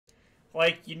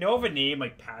Like, you know of a name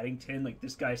like Paddington? Like,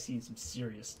 this guy's seen some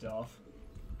serious stuff.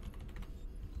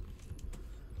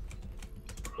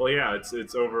 Well, yeah,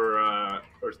 it's over, or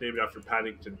it's named after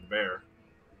Paddington Bear.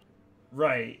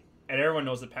 Right. And everyone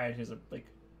knows that Paddington is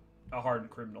a hardened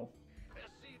criminal.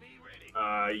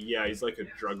 Yeah, he's like a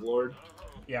drug lord,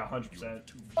 Yeah, 100%.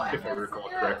 if I recall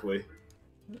correctly.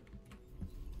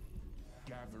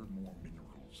 Gather more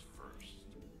minerals first.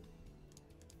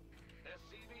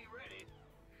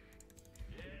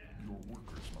 Your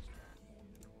workers must have more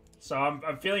minerals. So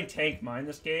I'm feeling tank mine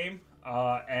this game.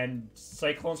 And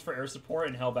Cyclones for air support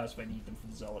and Hellbats if I need them for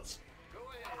the Zealots.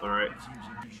 Alright. It seems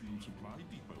additional supply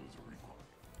depots are required.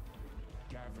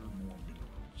 Gather more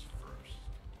minerals first.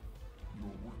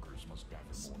 Your workers must gather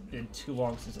more It's minerals. been too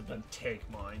long since I've done tank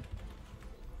mine.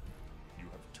 You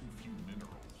have too few minerals.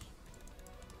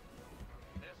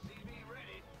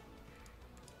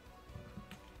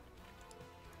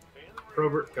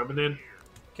 Probert coming in.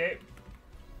 Okay.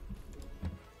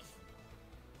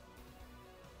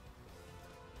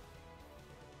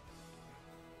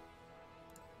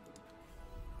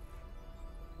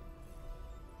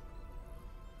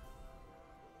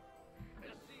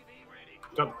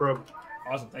 Got the probe.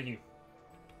 Awesome, thank you.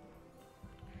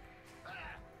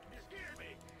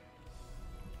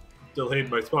 Delayed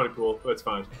my spawning pool, but it's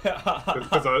fine.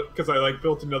 Because I like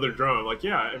built another drone. I'm like,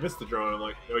 yeah, I missed the drone. I'm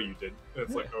like, no, you didn't. And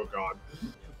it's like, oh god.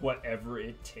 Whatever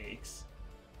it takes.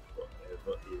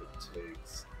 Whatever it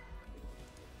takes.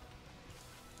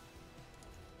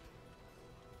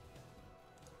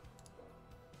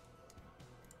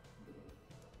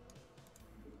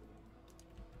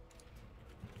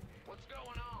 What's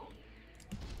going on?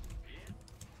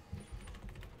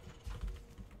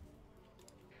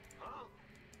 Huh?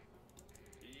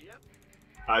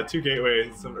 Yep. 2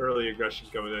 gateways, some early aggression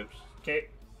coming in. Okay.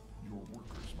 Your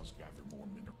workers must gather more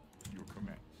minerals. Your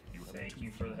command. You have Thank too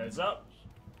you for few the heads up.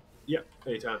 Yep,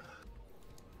 anytime.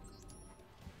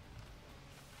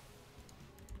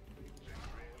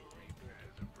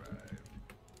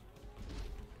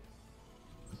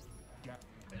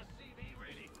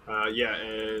 Yeah,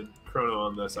 and Chrono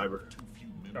on the cyber. Too few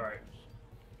minerals. Alright.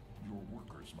 Your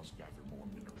workers must gather more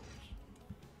minerals.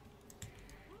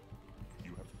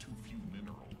 You have too few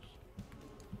minerals.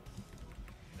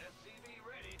 SCV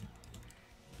ready.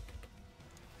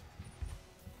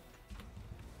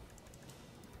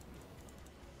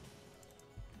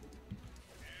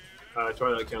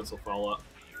 Twilight Council follow up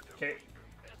Okay.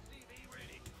 SCV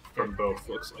ready. from both,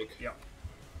 looks like. Yep.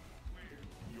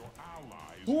 Your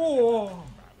allies Whoa. have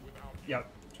combat without you.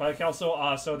 Yep. Twilight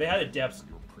Council, so they had a depth,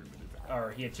 Your primitive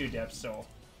or he had 2 depths, so.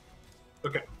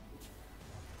 Okay.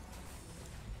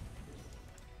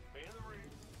 Man of the ring.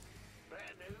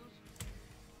 Bad news.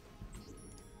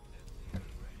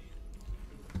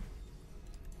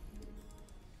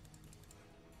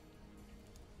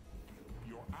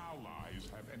 Your allies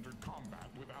have entered combat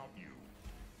without you.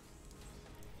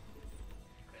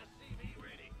 SCV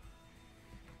ready.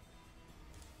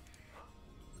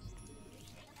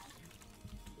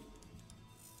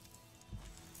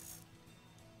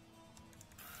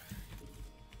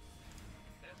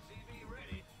 SCV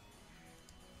ready.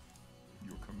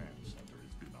 Your command center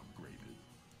has been upgraded.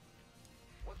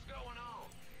 What's going on?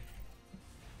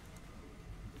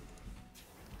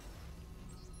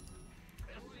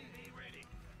 SCV ready.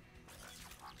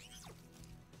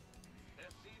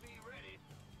 SCV ready.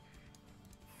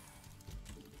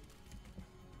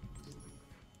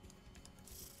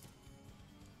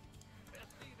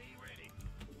 SCV ready.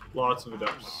 Lots of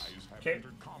adepts. Allies have Okay.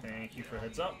 entered combat. Thank you for the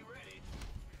heads up. Ready.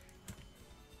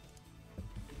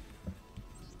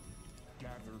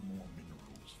 Gather more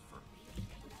minerals first.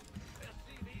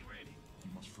 SCV ready.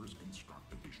 You must first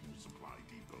construct additional supply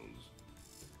depots.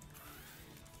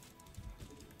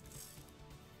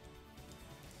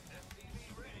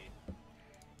 SCV ready.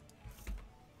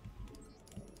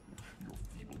 Your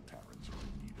feeble Terrans are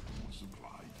in need of more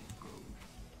supply depots.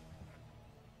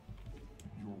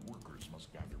 Your workers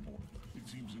must gather more. It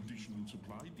seems additional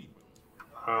supply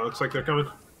depots. Looks like they're coming.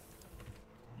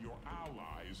 Your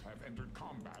allies have entered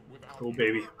combat without Oh, you.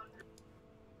 baby.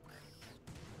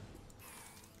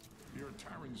 Your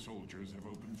Terran soldiers have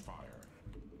opened fire.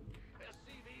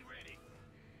 SCV ready.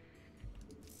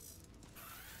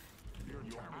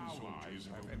 Your allies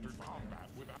have entered combat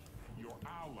without. Your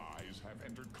allies have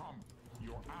entered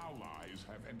Your allies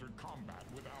have entered combat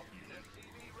without you.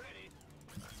 SCV ready.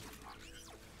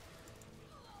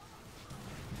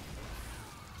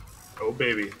 Oh,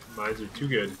 baby. Mines are too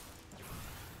good.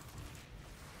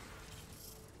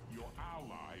 Your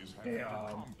allies have Hey,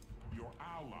 entered Your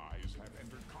allies have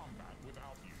entered combat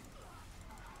without you.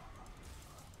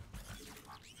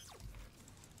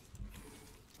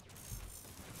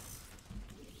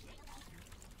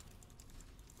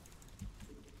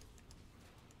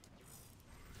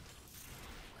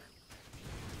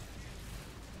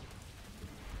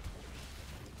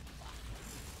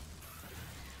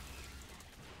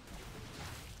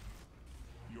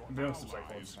 I'm doing some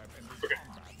cyclones. Have entered Okay.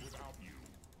 combat without you.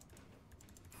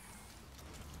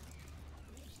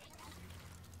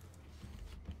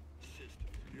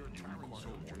 Your Terran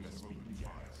soldiers have opened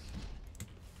fire.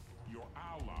 Your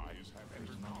allies have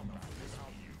entered combat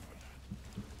without you.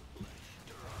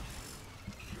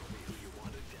 Show me who you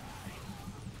want to die.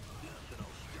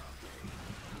 Nothing'll stop me.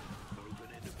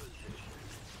 Moving into position.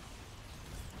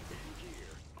 In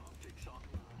gear. Optics on.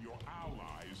 Your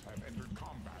allies have entered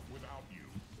combat without you.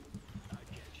 I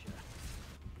get ya.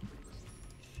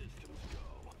 Systems go.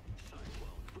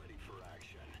 Cyclone ready for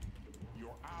action.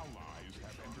 Your allies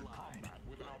have entered Online. combat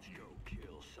without Let's you. go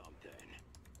kill something.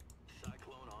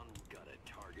 Cyclone on. Got a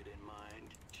target in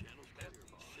mind. Channels clear.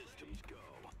 Systems go.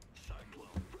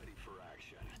 Cyclone ready for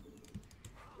action.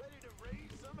 Ready to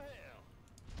raise some hell.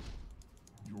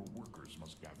 Your workers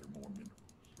must gather more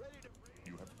minerals. Ready to raise.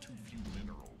 You have too few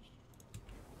minerals.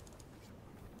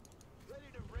 Ready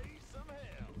to raise some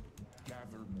hell.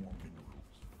 Gather more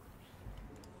minerals.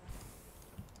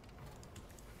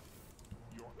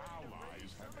 Your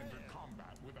allies have entered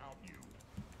combat without you.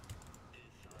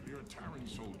 Your Terran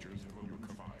soldiers have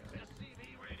opened fire.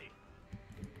 SCV ready.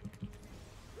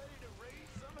 Ready to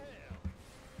raise some hell.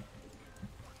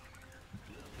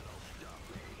 Nothing'll stop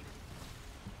me.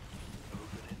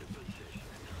 Moving into position.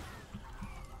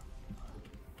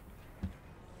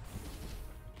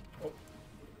 Oh,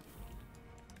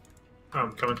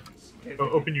 I'm coming. okay, Oh,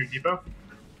 open your depot.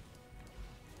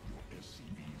 Your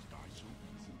SCVs die so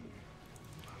easily.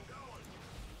 I'm going.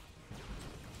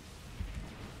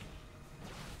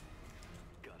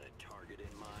 Got a target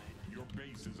in mind. Your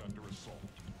base is under assault.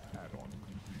 Add-on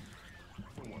complete.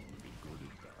 For what little good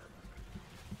is done.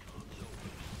 Guns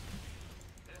open.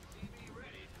 SCV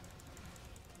ready.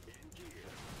 In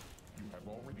gear. You have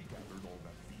already gathered all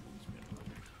that field's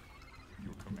minerals.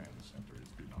 Your command center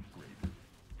has been upgraded.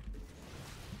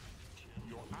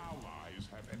 Your allies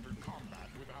have entered combat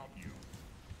without you.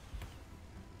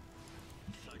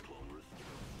 Cyclone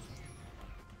restore.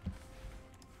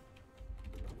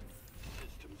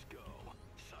 Systems go.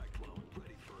 Cyclone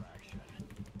ready for action.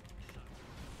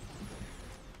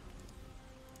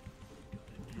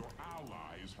 Your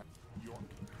allies have your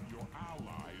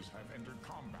allies have entered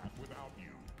combat without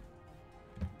you.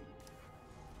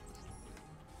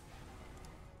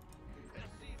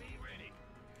 SCV ready.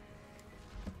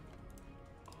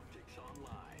 Optics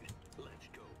online. Let's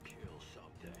go kill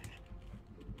something.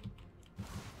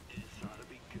 This ought to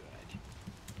be good.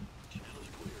 Channels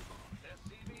clear, boss.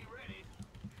 SCV ready.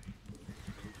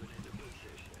 Moving into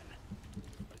position.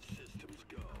 Systems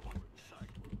go.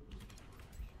 Cycle.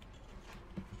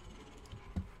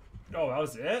 oh, that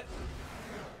was it.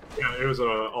 Yeah, it was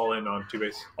all in on 2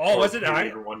 base. Oh, Or was it? maybe I-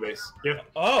 even 1 base. Yeah,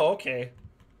 Oh, okay.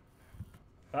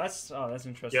 That's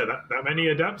interesting. yeah. That many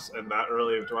adepts and that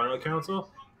early of Twilight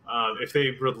Council. If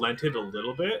they relented a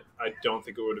little bit, I don't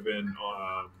think it would have been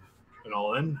an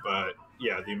all in. But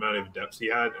yeah, the amount of adepts he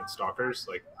had and stalkers,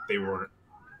 like they weren't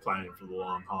planning for the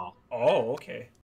long haul. Oh, okay.